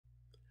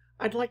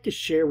I'd like to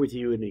share with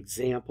you an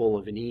example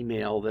of an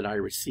email that I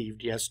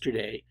received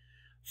yesterday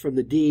from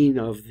the Dean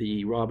of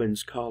the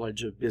Robbins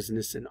College of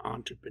Business and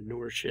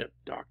Entrepreneurship,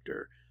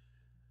 Dr.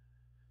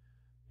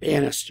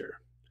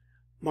 Bannister,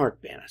 Mark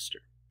Bannister,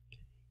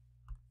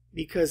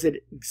 because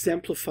it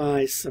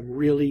exemplifies some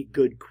really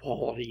good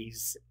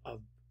qualities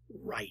of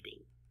writing.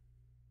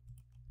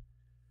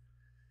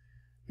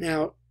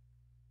 Now,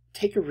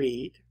 take a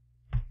read.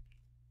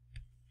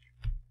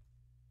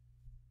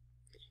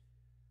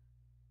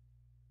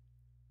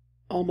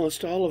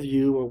 Almost all of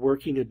you are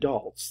working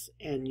adults,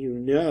 and you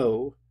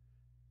know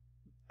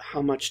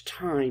how much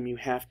time you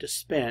have to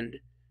spend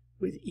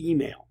with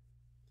email.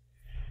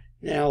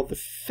 Now, the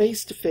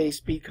face-to-face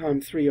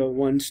BCOM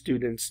 301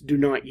 students do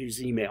not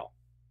use email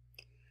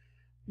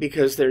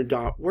because they're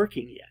not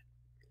working yet.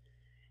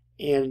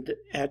 And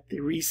at the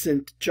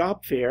recent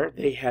job fair,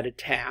 they had a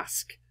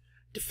task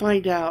to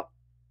find out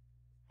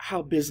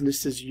how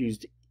businesses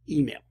used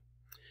email.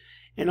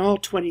 And all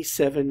 23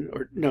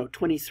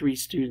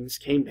 students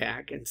came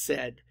back and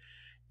said,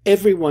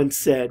 everyone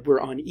said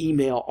we're on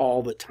email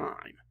all the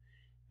time.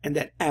 And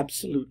that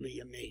absolutely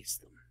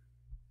amazed them.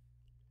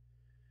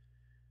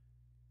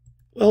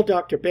 Well,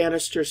 Dr.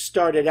 Bannister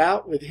started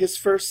out with his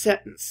first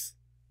sentence.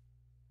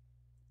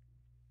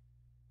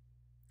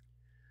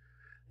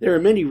 There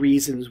are many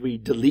reasons we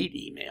delete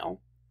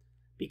email,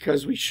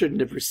 because we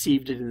shouldn't have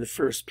received it in the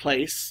first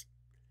place,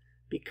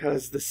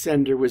 because the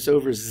sender was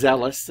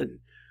overzealous and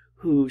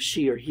who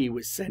she or he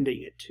was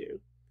sending it to.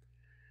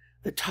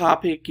 The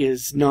topic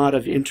is not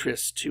of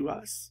interest to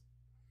us.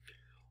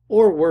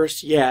 Or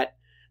worse yet,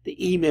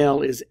 the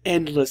email is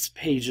endless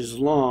pages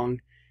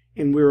long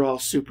and we're all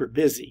super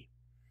busy.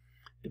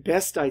 The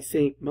best I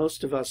think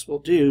most of us will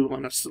do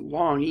on a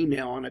long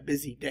email on a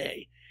busy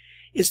day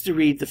is to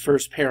read the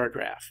first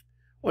paragraph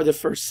or the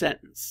first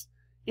sentence.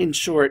 In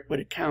short,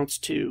 what amounts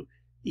to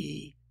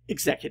the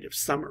executive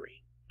summary.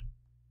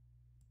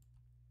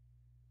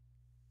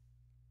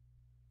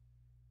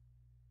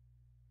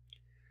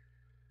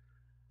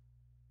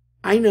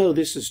 I know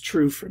this is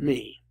true for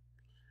me.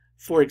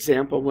 For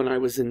example, when I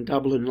was in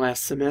Dublin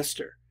last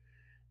semester,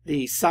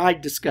 the side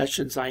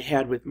discussions I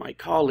had with my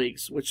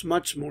colleagues was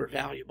much more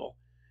valuable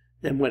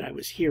than what I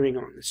was hearing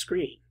on the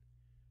screen.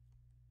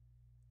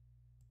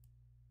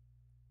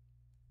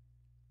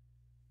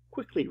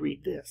 Quickly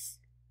read this.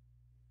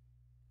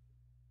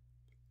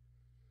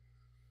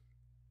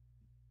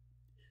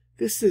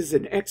 This is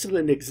an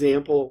excellent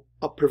example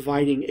of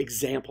providing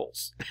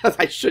examples.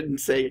 I shouldn't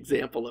say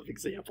example of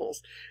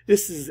examples.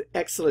 This is an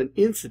excellent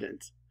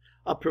incident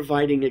of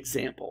providing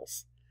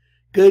examples.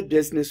 Good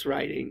business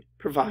writing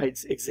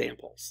provides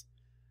examples,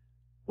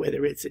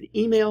 whether it's an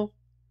email,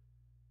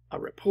 a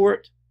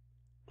report,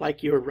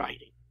 like you're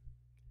writing.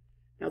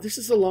 Now, this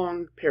is a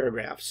long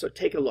paragraph, so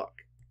take a look.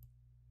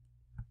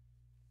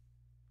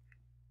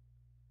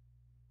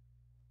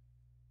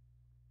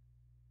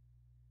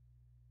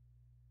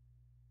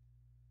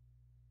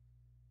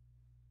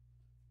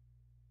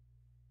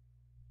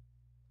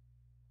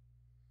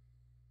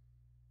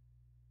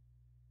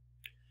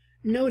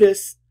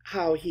 Notice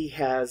how he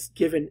has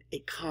given a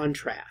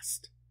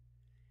contrast.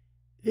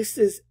 This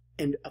is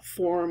a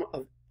form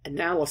of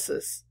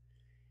analysis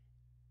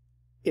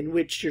in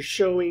which you're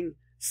showing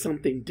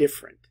something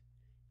different.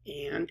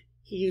 And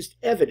he used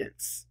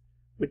evidence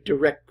with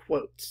direct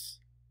quotes.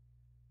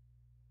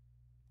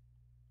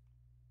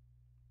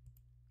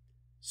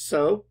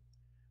 So,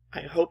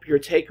 I hope your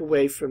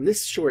takeaway from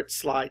this short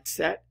slide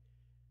set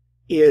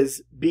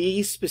is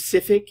be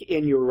specific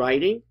in your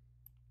writing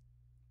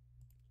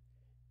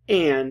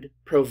and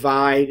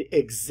provide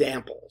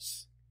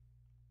examples.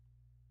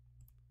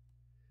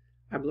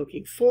 I'm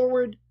looking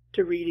forward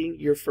to reading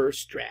your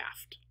first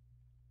draft.